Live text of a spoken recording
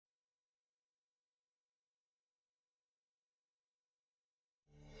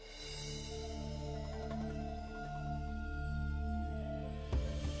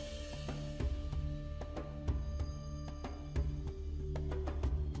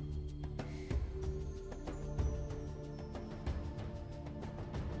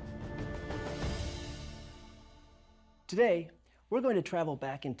Today, we're going to travel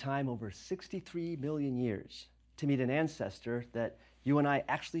back in time over 63 million years to meet an ancestor that you and I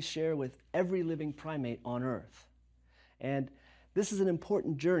actually share with every living primate on Earth. And this is an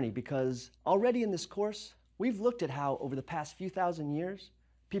important journey because already in this course, we've looked at how over the past few thousand years,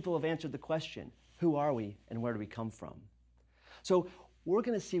 people have answered the question, who are we and where do we come from? So we're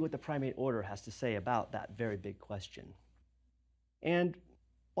going to see what the primate order has to say about that very big question. And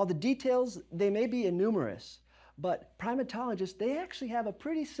while the details, they may be innumerous, but primatologists, they actually have a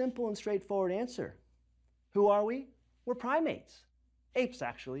pretty simple and straightforward answer. Who are we? We're primates. Apes,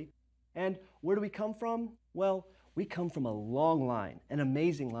 actually. And where do we come from? Well, we come from a long line, an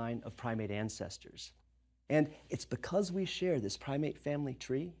amazing line of primate ancestors. And it's because we share this primate family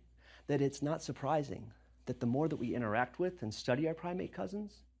tree that it's not surprising that the more that we interact with and study our primate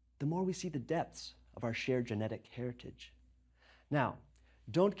cousins, the more we see the depths of our shared genetic heritage. Now,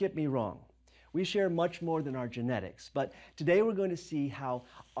 don't get me wrong. We share much more than our genetics, but today we're going to see how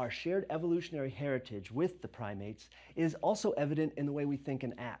our shared evolutionary heritage with the primates is also evident in the way we think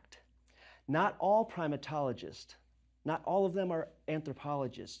and act. Not all primatologists, not all of them are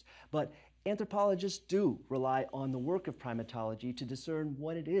anthropologists, but anthropologists do rely on the work of primatology to discern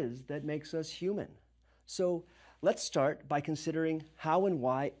what it is that makes us human. So let's start by considering how and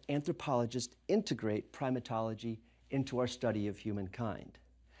why anthropologists integrate primatology into our study of humankind.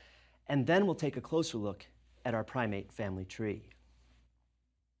 And then we'll take a closer look at our primate family tree.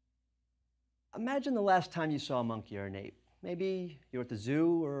 Imagine the last time you saw a monkey or an ape. Maybe you're at the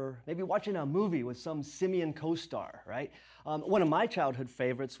zoo or maybe watching a movie with some simian co-star, right? One of my childhood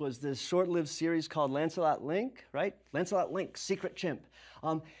favorites was this short-lived series called Lancelot Link, right? Lancelot Link, Secret Chimp.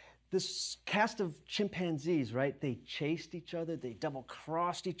 This cast of chimpanzees, right? They chased each other, they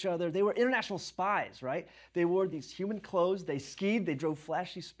double-crossed each other. They were international spies, right? They wore these human clothes, they skied, they drove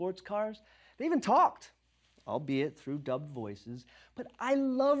flashy sports cars. They even talked, albeit through dubbed voices. But I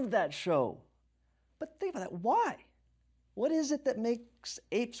loved that show. But think about that, why? What is it that makes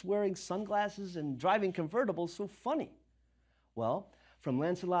apes wearing sunglasses and driving convertibles so funny? Well, from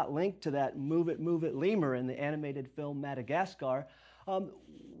Lancelot Link to that Move It lemur in the animated film Madagascar,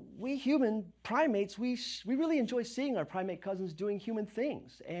 we human primates, we really enjoy seeing our primate cousins doing human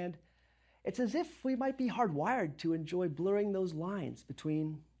things. And it's as if we might be hardwired to enjoy blurring those lines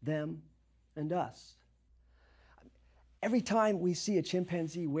between them and us. Every time we see a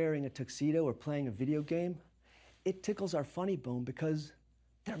chimpanzee wearing a tuxedo or playing a video game, it tickles our funny bone because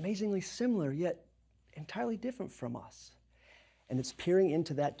they're amazingly similar, yet entirely different from us. And it's peering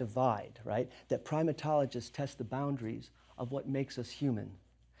into that divide, right, that primatologists test the boundaries of what makes us human.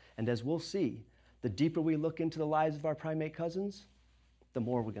 And as we'll see, the deeper we look into the lives of our primate cousins, the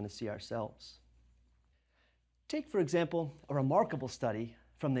more we're going to see ourselves. Take, for example, a remarkable study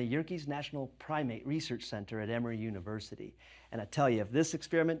from the Yerkes National Primate Research Center at Emory University. And I tell you, if this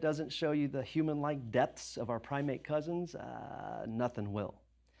experiment doesn't show you the human-like depths of our primate cousins, nothing will.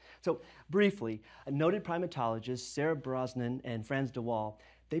 So briefly, noted primatologists Sarah Brosnan and Franz de Waal,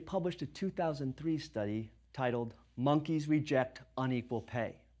 they published a 2003 study titled Monkeys Reject Unequal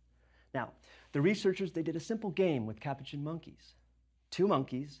Pay. Now, the researchers, they did a simple game with capuchin monkeys. Two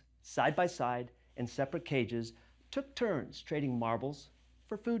monkeys, side by side, in separate cages, took turns trading marbles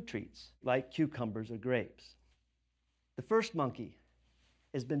for food treats, like cucumbers or grapes. The first monkey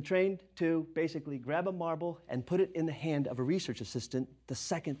has been trained to basically grab a marble and put it in the hand of a research assistant the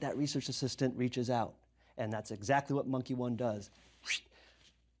second that research assistant reaches out. And that's exactly what monkey one does.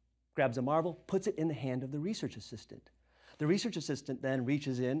 Grabs a marble, puts it in the hand of the research assistant. The research assistant then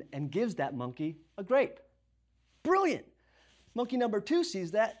reaches in and gives that monkey a grape. Brilliant! Monkey number two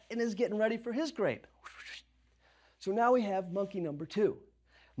sees that and is getting ready for his grape. So now we have monkey number two.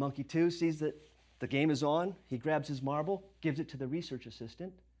 Monkey two sees that the game is on. He grabs his marble, gives it to the research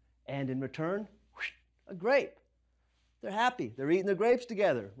assistant, and in return, a grape. They're happy. They're eating the grapes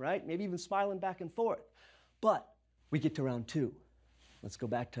together, right? Maybe even smiling back and forth. But we get to round two. Let's go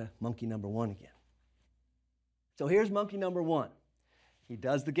back to monkey number one again. So here's monkey number one. He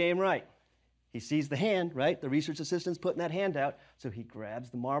does the game right. He sees the hand, right? The research assistant's putting that hand out. So he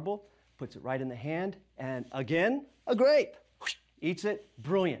grabs the marble, puts it right in the hand, and again, a grape. Eats it,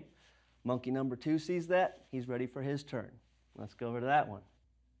 brilliant. Monkey number two sees that, he's ready for his turn. Let's go over to that one.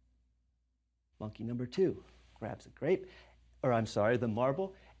 Monkey number two grabs the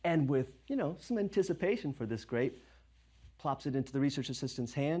marble, and with, some anticipation for this grape, plops it into the research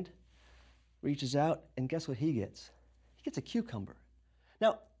assistant's hand, reaches out, and guess what he gets? He gets a cucumber.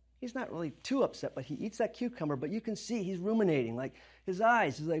 Now, he's not really too upset, but he eats that cucumber, but you can see he's ruminating, like his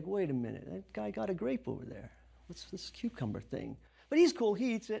eyes is like, wait a minute, that guy got a grape over there. What's this cucumber thing? But he's cool,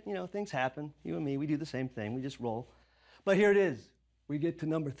 he eats it, things happen. You and me, we do the same thing, we just roll. But here it is. We get to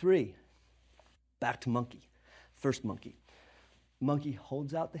number 3. Back to monkey. First monkey. Monkey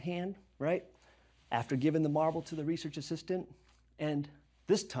holds out the hand, right? After giving the marble to the research assistant. And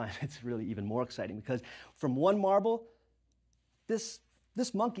this time it's really even more exciting because from one marble, this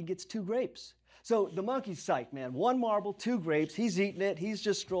monkey gets 2 grapes. So the monkey's psyched, man. 1 marble, 2 grapes. He's eating it. He's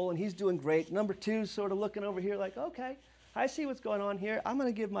just strolling. He's doing great. Number 2's sort of looking over here like, okay, I see what's going on here. I'm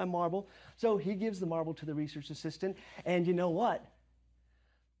going to give my marble. So he gives the marble to the research assistant. And you know what?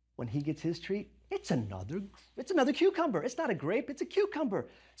 When he gets his treat, it's another cucumber. It's not a grape, it's a cucumber.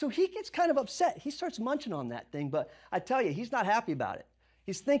 So he gets kind of upset. He starts munching on that thing, but I tell you, he's not happy about it.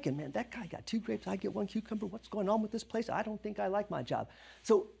 He's thinking, man, that guy got 2 grapes, I get 1 cucumber. What's going on with this place? I don't think I like my job.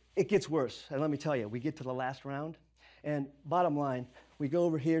 So it gets worse. And let me tell you, we get to the last round, and bottom line, we go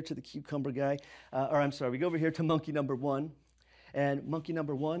over here to the cucumber guy, we go over here to monkey number 1, and monkey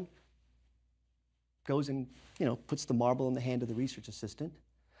number 1 goes and, puts the marble in the hand of the research assistant.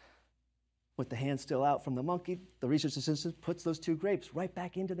 With the hand still out from the monkey, the research assistant puts those 2 grapes right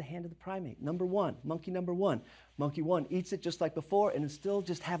back into the hand of the primate. Number 1, monkey number 1. Monkey 1 eats it just like before and is still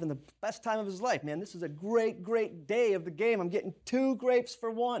just having the best time of his life. Man, this is a great, great day of the game. I'm getting 2 grapes for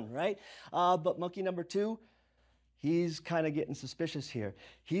 1, right? But monkey number 2, he's kind of getting suspicious here.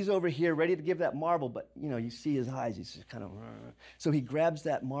 He's over here ready to give that marble, but you see his eyes. He's just kind of... So he grabs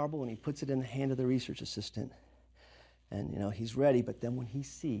that marble and he puts it in the hand of the research assistant. And, he's ready, but then when he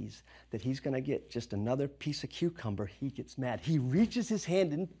sees that he's going to get just another piece of cucumber, he gets mad. He reaches his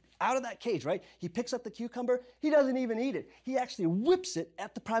hand out of that cage, right? He picks up the cucumber. He doesn't even eat it. He actually whips it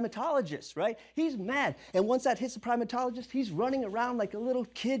at the primatologist, right? He's mad. And once that hits the primatologist, he's running around like a little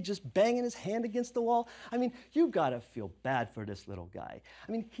kid just banging his hand against the wall. I mean, you've got to feel bad for this little guy.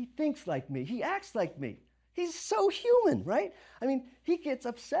 I mean, he thinks like me. He acts like me. He's so human, right? I mean, he gets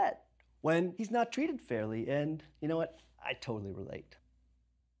upset when he's not treated fairly. And you know what? I totally relate.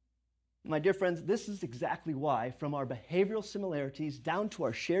 My dear friends, this is exactly why, from our behavioral similarities down to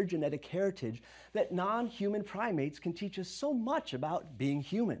our shared genetic heritage, that non-human primates can teach us so much about being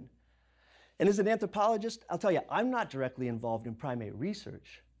human. And as an anthropologist, I'll tell you, I'm not directly involved in primate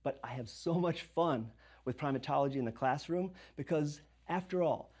research, but I have so much fun with primatology in the classroom because, after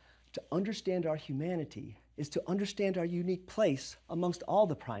all, to understand our humanity is to understand our unique place amongst all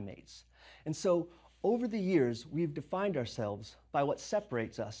the primates. And so, over the years, we've defined ourselves by what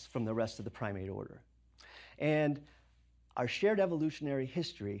separates us from the rest of the primate order. And our shared evolutionary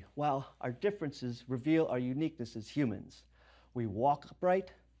history, while our differences reveal our uniqueness as humans. We walk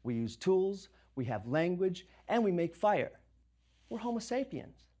upright, we use tools, we have language, and we make fire. We're Homo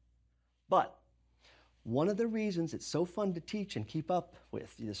sapiens. But one of the reasons it's so fun to teach and keep up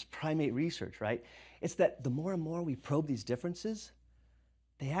with this primate research, right, it's that the more and more we probe these differences,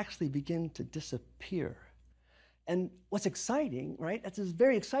 they actually begin to disappear. And what's exciting, right, that's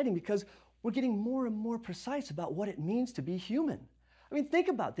very exciting because we're getting more and more precise about what it means to be human. I mean, think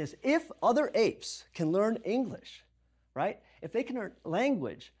about this. If other apes can learn English, right, if they can learn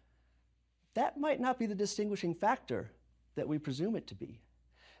language, that might not be the distinguishing factor that we presume it to be.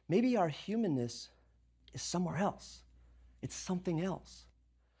 Maybe our humanness is somewhere else. It's something else.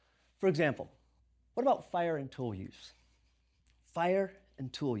 For example, what about fire and tool use? Fire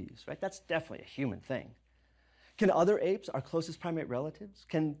and tool use, right? That's definitely a human thing. Can other apes, our closest primate relatives,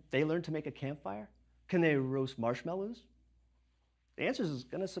 can they learn to make a campfire? Can they roast marshmallows? The answer is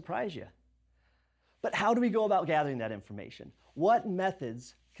going to surprise you. But how do we go about gathering that information? What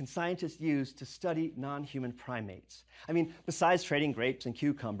methods can scientists use to study non-human primates? I mean, besides trading grapes and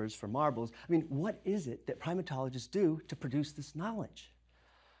cucumbers for marbles, I mean, what is it that primatologists do to produce this knowledge?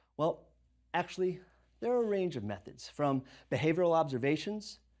 Well, actually, there are a range of methods, from behavioral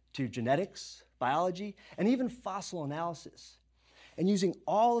observations to genetics, biology, and even fossil analysis. And using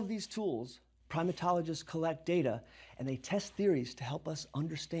all of these tools, primatologists collect data and they test theories to help us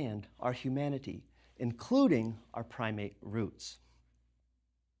understand our humanity, including our primate roots.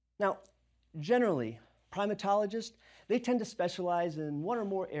 Now, generally, primatologists, they tend to specialize in one or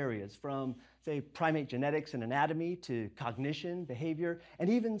more areas, from, say, primate genetics and anatomy to cognition, behavior, and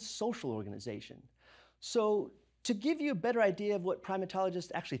even social organization. So to give you a better idea of what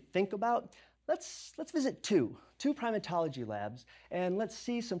primatologists actually think about, let's visit two primatology labs, and let's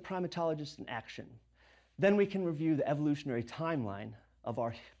see some primatologists in action. Then we can review the evolutionary timeline of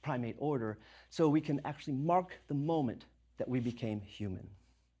our primate order so we can actually mark the moment that we became human.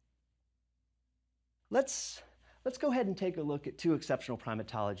 Let's go ahead and take a look at 2 exceptional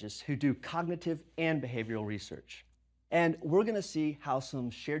primatologists who do cognitive and behavioral research. And we're going to see how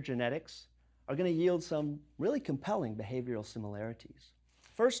some shared genetics are going to yield some really compelling behavioral similarities.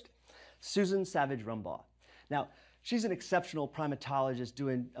 First, Susan Savage Rumbaugh. Now, She's an exceptional primatologist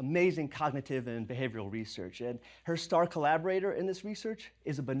doing amazing cognitive and behavioral research. And her star collaborator in this research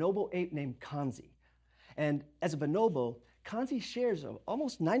is a bonobo ape named Kanzi. And as a bonobo, Kanzi shares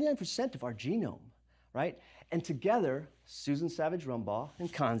almost 99% of our genome, right? And together, Susan Savage-Rumbaugh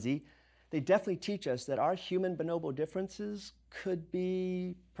and Kanzi, they definitely teach us that our human-bonobo differences could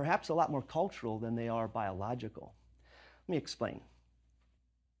be perhaps a lot more cultural than they are biological. Let me explain.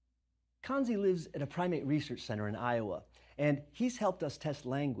 Kanzi lives at a primate research center in Iowa, and he's helped us test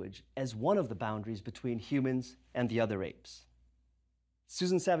language as one of the boundaries between humans and the other apes.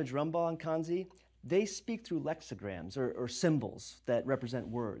 Susan Savage-Rumbaugh and Kanzi, they speak through lexicograms or symbols that represent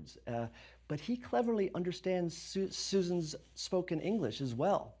words, but he cleverly understands Susan's spoken English as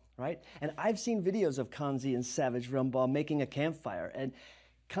well, right? And I've seen videos of Kanzi and Savage-Rumbaugh making a campfire, and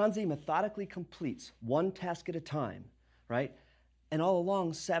Kanzi methodically completes one task at a time, right? And all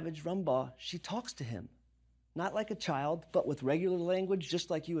along, Savage-Rumbaugh, she talks to him, not like a child, but with regular language, just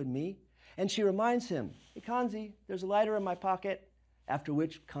like you and me. And she reminds him, "Hey, Kanzi, there's a lighter in my pocket," after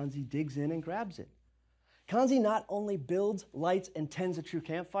which Kanzi digs in and grabs it. Kanzi not only builds, lights, and tends a true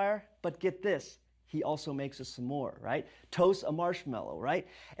campfire, but get this, he also makes a s'more, right? Toasts a marshmallow, right?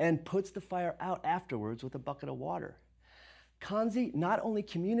 And puts the fire out afterwards with a bucket of water. Kanzi not only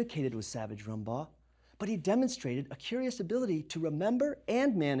communicated with Savage-Rumbaugh, but he demonstrated a curious ability to remember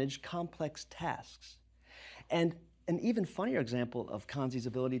and manage complex tasks. And an even funnier example of Kanzi's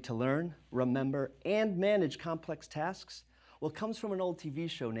ability to learn, remember, and manage complex tasks, well, comes from an old TV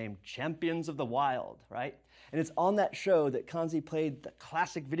show named Champions of the Wild, right? And it's on that show that Kanzi played the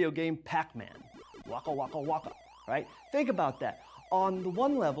classic video game Pac-Man. Waka, waka, waka, right? Think about that. On the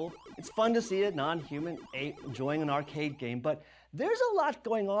one level, it's fun to see a non-human ape enjoying an arcade game, but there's a lot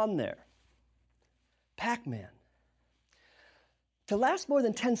going on there. Pac-Man. To last more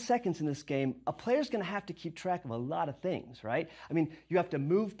than 10 seconds in this game, a player's going to have to keep track of a lot of things, right? I mean, you have to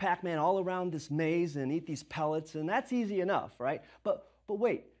move Pac-Man all around this maze and eat these pellets, and that's easy enough, right? But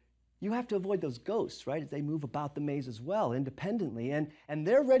wait, you have to avoid those ghosts, right, as they move about the maze as well, independently, and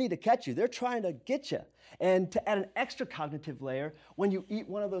they're ready to catch you. They're trying to get you. And to add an extra cognitive layer, when you eat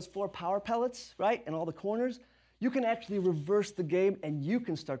one of those 4 power pellets, right, in all the corners, you can actually reverse the game and you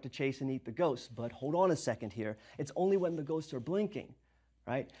can start to chase and eat the ghosts. But hold on a second here. It's only when the ghosts are blinking,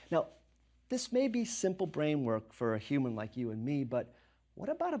 right? Now, this may be simple brain work for a human like you and me, but what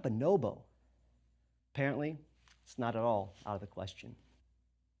about a bonobo? Apparently, it's not at all out of the question.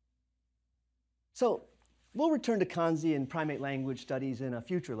 So, we'll return to Kanzi and primate language studies in a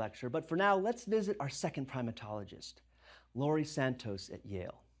future lecture, but for now, let's visit our second primatologist, Laurie Santos at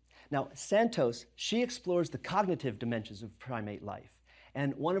Yale. Now, Santos, she explores the cognitive dimensions of primate life.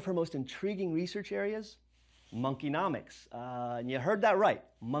 And one of her most intriguing research areas, monkeynomics. And you heard that right,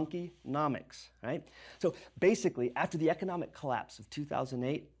 monkeynomics, right? So basically, after the economic collapse of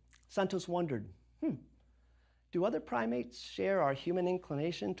 2008, Santos wondered, do other primates share our human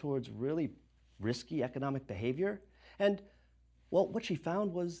inclination towards really risky economic behavior? And, well, what she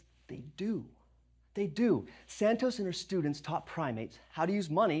found was they do. They do. Santos and her students taught primates how to use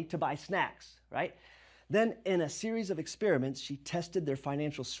money to buy snacks, right? Then, in a series of experiments, she tested their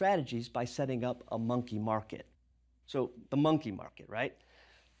financial strategies by setting up a monkey market. So, the monkey market, right?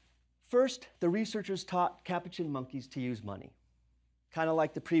 First, the researchers taught capuchin monkeys to use money, kind of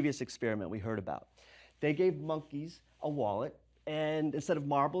like the previous experiment we heard about. They gave monkeys a wallet, and instead of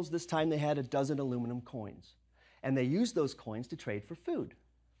marbles, this time they had a dozen aluminum coins. And they used those coins to trade for food.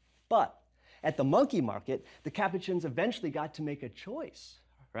 But at the monkey market, the capuchins eventually got to make a choice,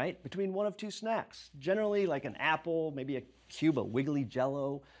 right, between one of 2 snacks, generally like an apple, maybe a cube of wiggly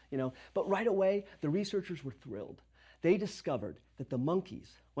Jell-O, you know. But right away, the researchers were thrilled. They discovered that the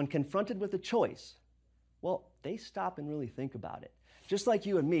monkeys, when confronted with a choice, well, they stop and really think about it. Just like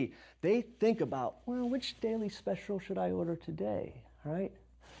you and me, they think about, well, which daily special should I order today, right?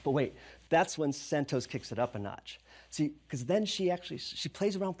 But wait, that's when Santos kicks it up a notch. See, because then she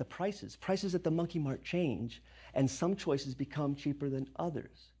plays around with the prices. Prices at the Monkey Mart change, and some choices become cheaper than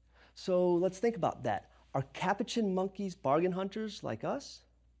others. So let's think about that. Are capuchin monkeys bargain hunters like us?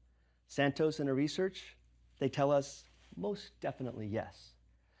 Santos and her research, they tell us most definitely yes.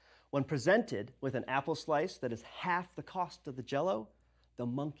 When presented with an apple slice that is half the cost of the Jell-O, the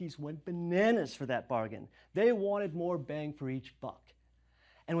monkeys went bananas for that bargain. They wanted more bang for each buck.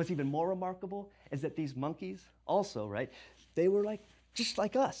 And what's even more remarkable is that these monkeys also, right, they were just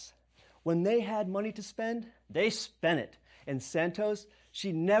like us. When they had money to spend, they spent it. And Santos,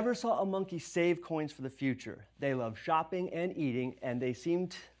 she never saw a monkey save coins for the future. They love shopping and eating, and they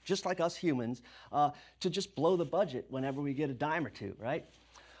seemed, just like us humans, to just blow the budget whenever we get a dime or two, right?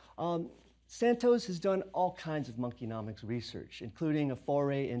 Santos has done all kinds of monkeynomics research, including a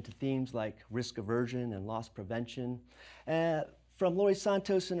foray into themes like risk aversion and loss prevention. From Lori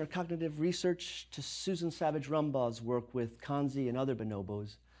Santos and her cognitive research to Susan Savage Rumbaugh's work with Kanzi and other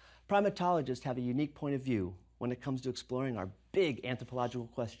bonobos, primatologists have a unique point of view when it comes to exploring our big anthropological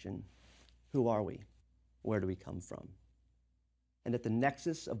question: who are we? Where do we come from? And at the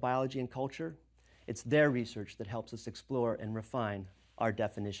nexus of biology and culture, it's their research that helps us explore and refine our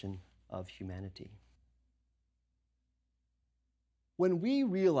definition of humanity. When we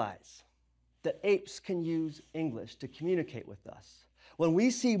realize that apes can use English to communicate with us, when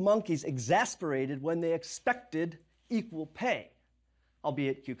we see monkeys exasperated when they expected equal pay,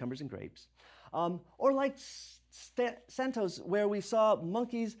 albeit cucumbers and grapes, or like Santos, where we saw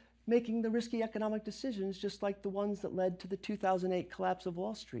monkeys making the risky economic decisions just like the ones that led to the 2008 collapse of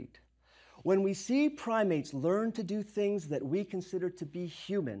Wall Street. When we see primates learn to do things that we consider to be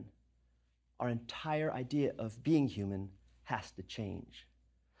human, our entire idea of being human has to change.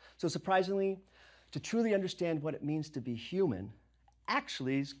 So surprisingly, to truly understand what it means to be human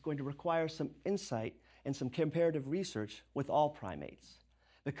actually is going to require some insight and some comparative research with all primates,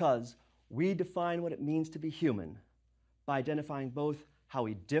 because we define what it means to be human by identifying both how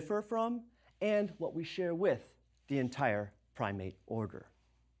we differ from and what we share with the entire primate order.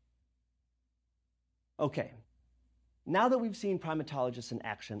 Okay, now that we've seen primatologists in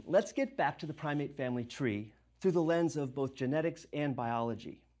action, let's get back to the primate family tree through the lens of both genetics and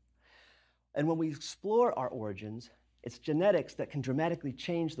biology. And when we explore our origins, it's genetics that can dramatically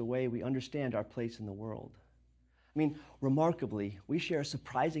change the way we understand our place in the world. I mean, remarkably, we share a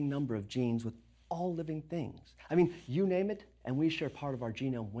surprising number of genes with all living things. I mean, you name it, and we share part of our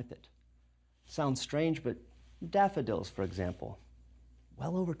genome with it. Sounds strange, but daffodils, for example,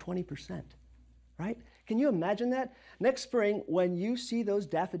 well over 20%, right? Can you imagine that? Next spring, when you see those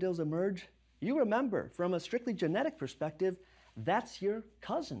daffodils emerge, you remember, from a strictly genetic perspective, that's your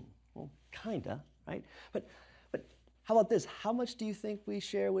cousin. Well, kinda, right? But how about this? How much do you think we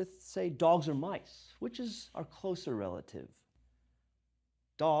share with, say, dogs or mice? Which is our closer relative?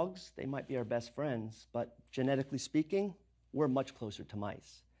 Dogs, they might be our best friends, but genetically speaking, we're much closer to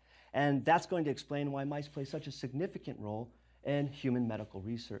mice. And that's going to explain why mice play such a significant role in human medical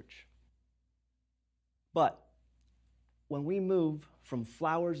research. But when we move from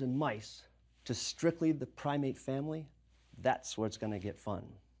flowers and mice to strictly the primate family, that's where it's going to get fun.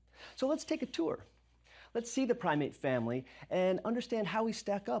 So let's take a tour. Let's see the primate family and understand how we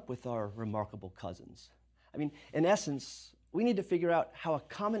stack up with our remarkable cousins. I mean, in essence, we need to figure out how a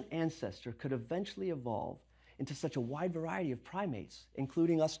common ancestor could eventually evolve into such a wide variety of primates,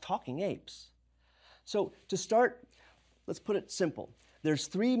 including us talking apes. So to start, let's put it simple. There's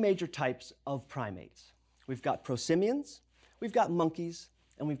three major types of primates. We've got prosimians, we've got monkeys,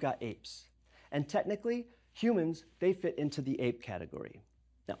 and we've got apes. And technically, humans, they fit into the ape category.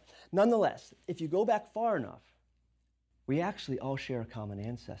 Now, nonetheless, if you go back far enough, we actually all share a common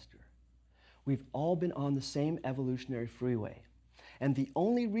ancestor. We've all been on the same evolutionary freeway. And the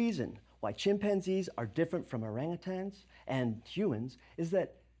only reason why chimpanzees are different from orangutans and humans is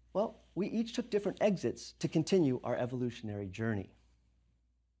that, well, we each took different exits to continue our evolutionary journey.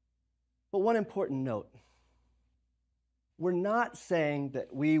 But one important note, we're not saying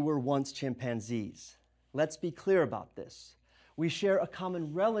that we were once chimpanzees. Let's be clear about this. We share a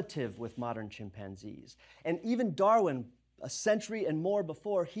common relative with modern chimpanzees. And even Darwin, a century and more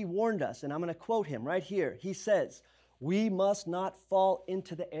before, he warned us, and I'm going to quote him right here. He says, "We must not fall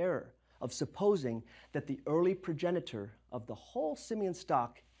into the error of supposing that the early progenitor of the whole simian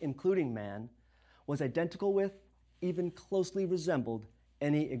stock, including man, was identical with, even closely resembled,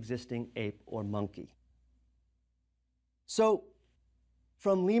 any existing ape or monkey." So,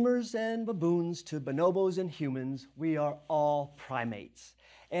 from lemurs and baboons to bonobos and humans, we are all primates.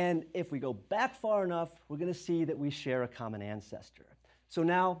 And if we go back far enough, we're going to see that we share a common ancestor. So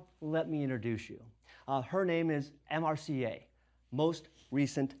now, let me introduce you. Her name is MRCA, Most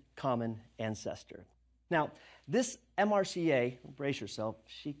Recent Common Ancestor. Now, this MRCA, brace yourself,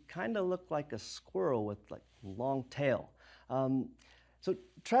 she kind of looked like a squirrel with like long tail. So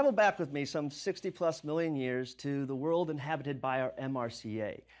travel back with me some 60+ million years to the world inhabited by our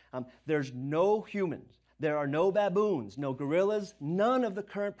MRCA. There's no humans, there are no baboons, no gorillas, none of the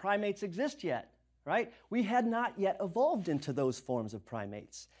current primates exist yet, right? We had not yet evolved into those forms of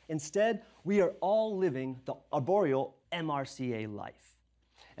primates. Instead, we are all living the arboreal MRCA life.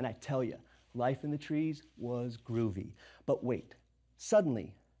 And I tell you, life in the trees was groovy. But wait,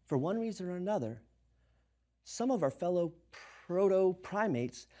 suddenly, for one reason or another, some of our fellow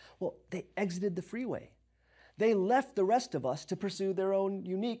proto-primates, well, they exited the freeway. They left the rest of us to pursue their own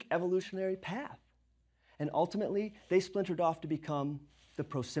unique evolutionary path. And ultimately, they splintered off to become the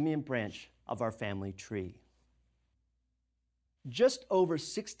prosimian branch of our family tree. Just over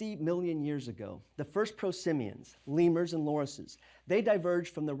 60 million years ago, the first prosimians, lemurs and lorises, they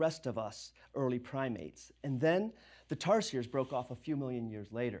diverged from the rest of us early primates. And then the tarsiers broke off a few million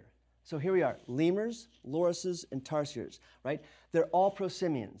years later. So here we are, lemurs, lorises, and tarsiers, right? They're all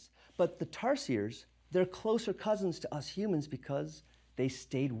prosimians. But the tarsiers, they're closer cousins to us humans because they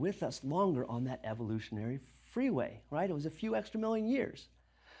stayed with us longer on that evolutionary freeway, right? It was a few extra million years.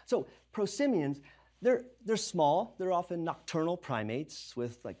 So prosimians, they're small. They're often nocturnal primates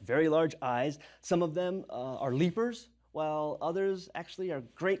with like very large eyes. Some of them are leapers, while others actually are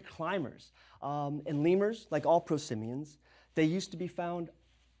great climbers. And lemurs, like all prosimians, they used to be found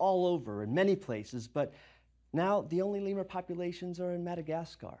all over in many places, but now the only lemur populations are in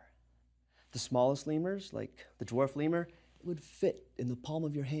Madagascar. The smallest lemurs, like the dwarf lemur, would fit in the palm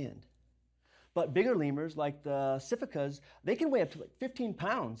of your hand. But bigger lemurs, like the sificas, they can weigh up to like 15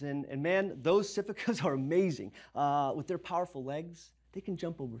 pounds. And man, those sificas are amazing. With their powerful legs, they can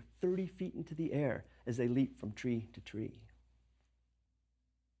jump over 30 feet into the air as they leap from tree to tree.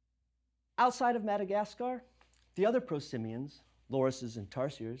 Outside of Madagascar, the other prosimians, lorises and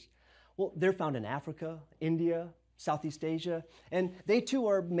tarsiers, well, they're found in Africa, India, Southeast Asia, and they too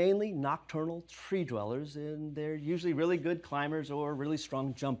are mainly nocturnal tree dwellers, and they're usually really good climbers or really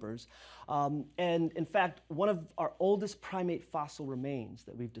strong jumpers. And in fact, one of our oldest primate fossil remains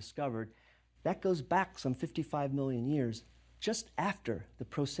that we've discovered, that goes back some 55 million years, just after the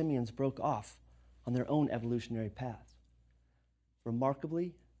prosimians broke off on their own evolutionary path.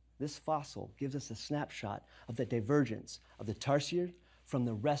 Remarkably, this fossil gives us a snapshot of the divergence of the tarsier from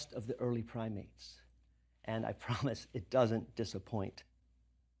the rest of the early primates. And I promise it doesn't disappoint.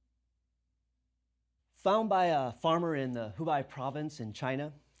 Found by a farmer in the Hubei province in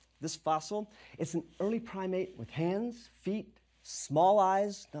China, this fossil, it's an early primate with hands, feet, small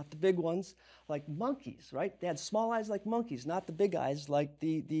eyes, not the big ones, like monkeys, right? They had small eyes like monkeys, not the big eyes like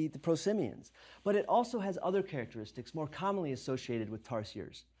the prosimians. But it also has other characteristics more commonly associated with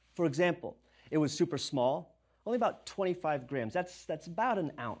tarsiers. For example, it was super small, only about 25 grams. That's about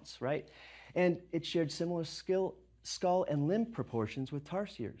an ounce, right? And it shared similar skull and limb proportions with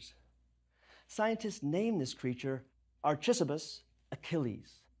tarsiers. Scientists named this creature Archicebus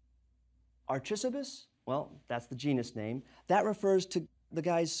achilles. Archicebus, well, that's the genus name. That refers to the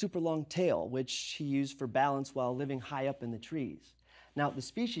guy's super long tail, which he used for balance while living high up in the trees. Now, the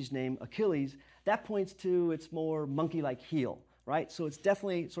species name Achilles, that points to its more monkey-like heel, right? So it's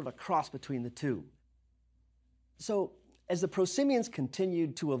definitely sort of a cross between the two. So as the prosimians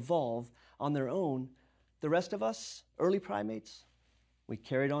continued to evolve on their own, the rest of us, early primates, we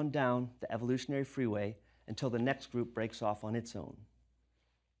carried on down the evolutionary freeway until the next group breaks off on its own.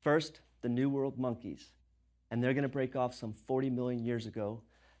 First, the New World monkeys, and they're going to break off some 40 million years ago.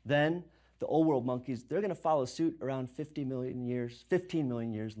 Then, the Old World monkeys, they're going to follow suit around 15 million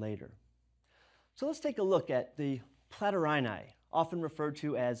years later. So let's take a look at the Platyrrhini, often referred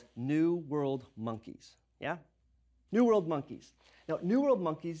to as New World monkeys. Yeah? New World monkeys. Now, New World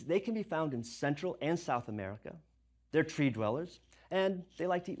monkeys, they can be found in Central and South America. They're tree dwellers, and they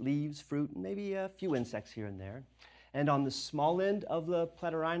like to eat leaves, fruit, and maybe a few insects here and there. And on the small end of the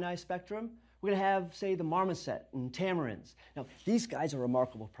Platyrrhini spectrum, we're going to have, say, the marmoset and tamarins. Now, these guys are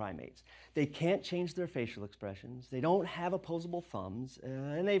remarkable primates. They can't change their facial expressions, they don't have opposable thumbs,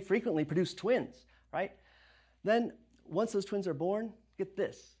 and they frequently produce twins, right? Then, once those twins are born, get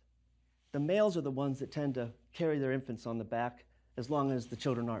this. The males are the ones that tend to carry their infants on the back as long as the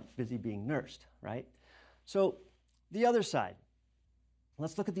children aren't busy being nursed, right? So the other side.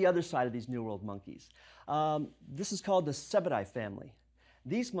 Let's look at the other side of these New World monkeys. This is called the Cebidae family.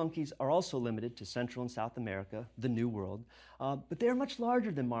 These monkeys are also limited to Central and South America, the New World, but they're much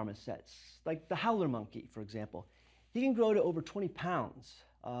larger than marmosets, like the howler monkey, for example. He can grow to over 20 pounds.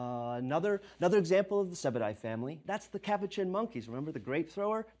 Another example of the Cebidae family, that's the capuchin monkeys. Remember the grape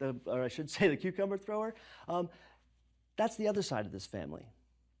thrower, or I should say the cucumber thrower? That's the other side of this family.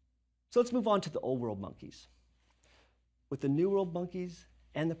 So let's move on to the Old World monkeys. With the New World monkeys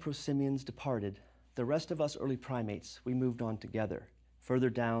and the prosimians departed, the rest of us early primates, we moved on together, further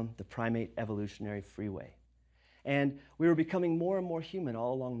down the primate evolutionary freeway. And we were becoming more and more human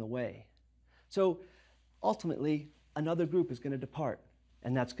all along the way. So ultimately, another group is going to depart,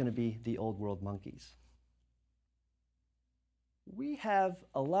 and that's going to be the Old World monkeys. We have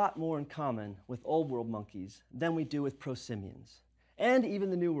a lot more in common with Old World monkeys than we do with prosimians, and even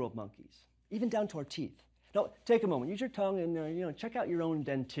the New World monkeys, even down to our teeth. Now, take a moment, use your tongue and check out your own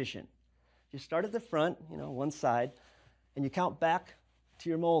dentition. you start at the front, one side, and you count back to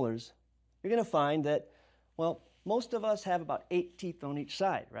your molars, you're going to find that, well, most of us have about 8 teeth on each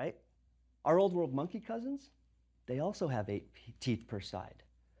side, right? Our old world monkey cousins, they also have 8 teeth per side.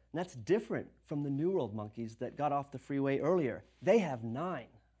 And that's different from the New World monkeys that got off the freeway earlier. They have 9,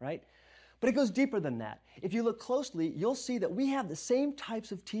 right? But it goes deeper than that. If you look closely, you'll see that we have the same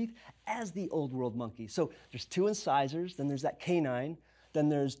types of teeth as the Old World monkeys. So there's 2 incisors, then there's that canine, then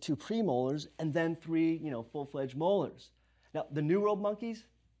there's 2 premolars, and then 3, full-fledged molars. Now, the New World monkeys,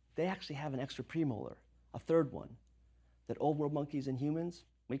 they actually have an extra premolar, a 3rd one, that Old World monkeys and humans,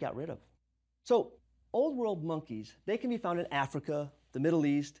 we got rid of. So Old World monkeys, they can be found in Africa, the Middle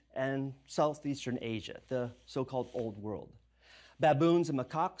East, and Southeastern Asia, the so-called Old World. Baboons and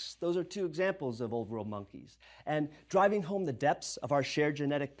macaques, those are 2 examples of Old World monkeys. And driving home the depths of our shared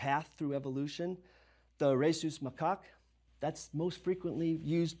genetic path through evolution, the rhesus macaque, that's most frequently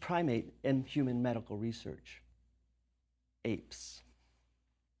used primate in human medical research. Apes.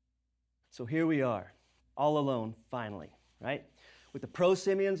 So here we are, all alone, finally, right? With the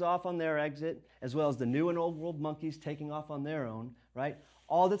prosimians off on their exit, as well as the New and Old World monkeys taking off on their own, right?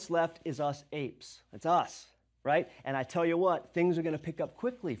 All that's left is us apes. It's us, right? And I tell you what, things are going to pick up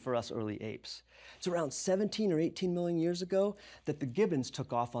quickly for us early apes. It's around 17 or 18 million years ago that the gibbons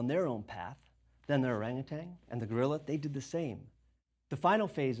took off on their own path. Then the orangutan and the gorilla, they did the same. The final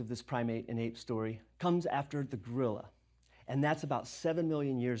phase of this primate and ape story comes after the gorilla. And that's about 7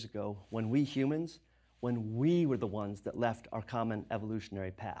 million years ago when we humans, when we were the ones that left our common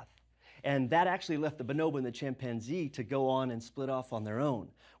evolutionary path. And that actually left the bonobo and the chimpanzee to go on and split off on their own,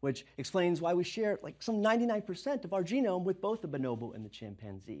 which explains why we share like some 99% of our genome with both the bonobo and the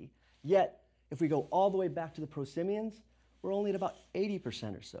chimpanzee. Yet, if we go all the way back to the prosimians, we're only at about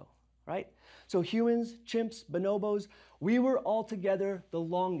 80% or so, right? So humans, chimps, bonobos, we were all together the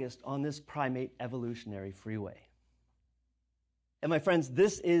longest on this primate evolutionary freeway. And my friends,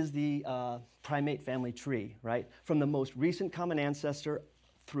 this is the primate family tree, right? From the most recent common ancestor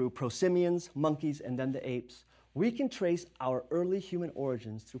through prosimians, monkeys, and then the apes, we can trace our early human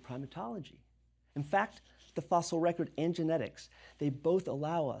origins through primatology. In fact, the fossil record and genetics, they both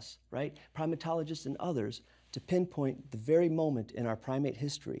allow us, right, primatologists and others, to pinpoint the very moment in our primate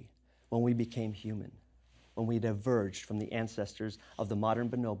history when we became human, when we diverged from the ancestors of the modern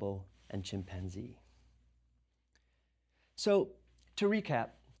bonobo and chimpanzee. So, to recap,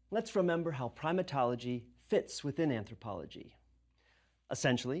 let's remember how primatology fits within anthropology.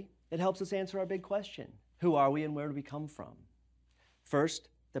 Essentially, it helps us answer our big question: who are we and where do we come from? First,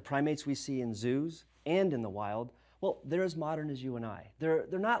 the primates we see in zoos and in the wild, well, they're as modern as you and I. They're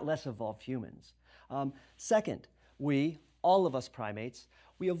not less evolved humans. Second, we, all of us primates,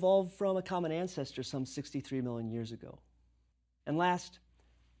 we evolved from a common ancestor some 63 million years ago. And last,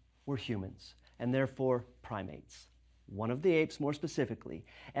 we're humans, and therefore primates. One of the apes more specifically,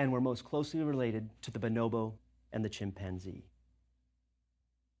 and we're most closely related to the bonobo and the chimpanzee.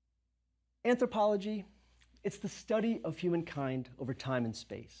 Anthropology, it's the study of humankind over time and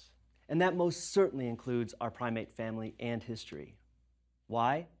space, and that most certainly includes our primate family and history.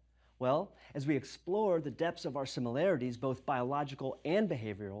 Why? Well, as we explore the depths of our similarities, both biological and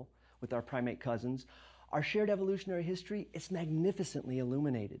behavioral, with our primate cousins, our shared evolutionary history is magnificently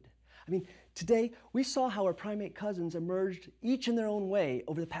illuminated. I mean, today we saw how our primate cousins emerged each in their own way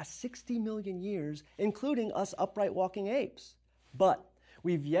over the past 60 million years, including us upright walking apes. But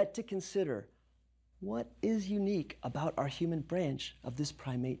we've yet to consider what is unique about our human branch of this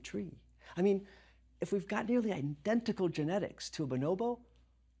primate tree. I mean, if we've got nearly identical genetics to a bonobo,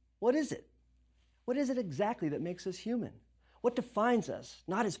 what is it? What is it exactly that makes us human? What defines us,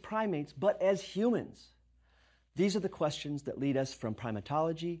 not as primates, but as humans? These are the questions that lead us from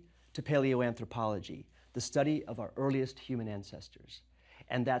primatology to paleoanthropology, the study of our earliest human ancestors.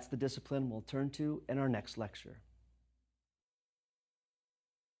 And that's the discipline we'll turn to in our next lecture.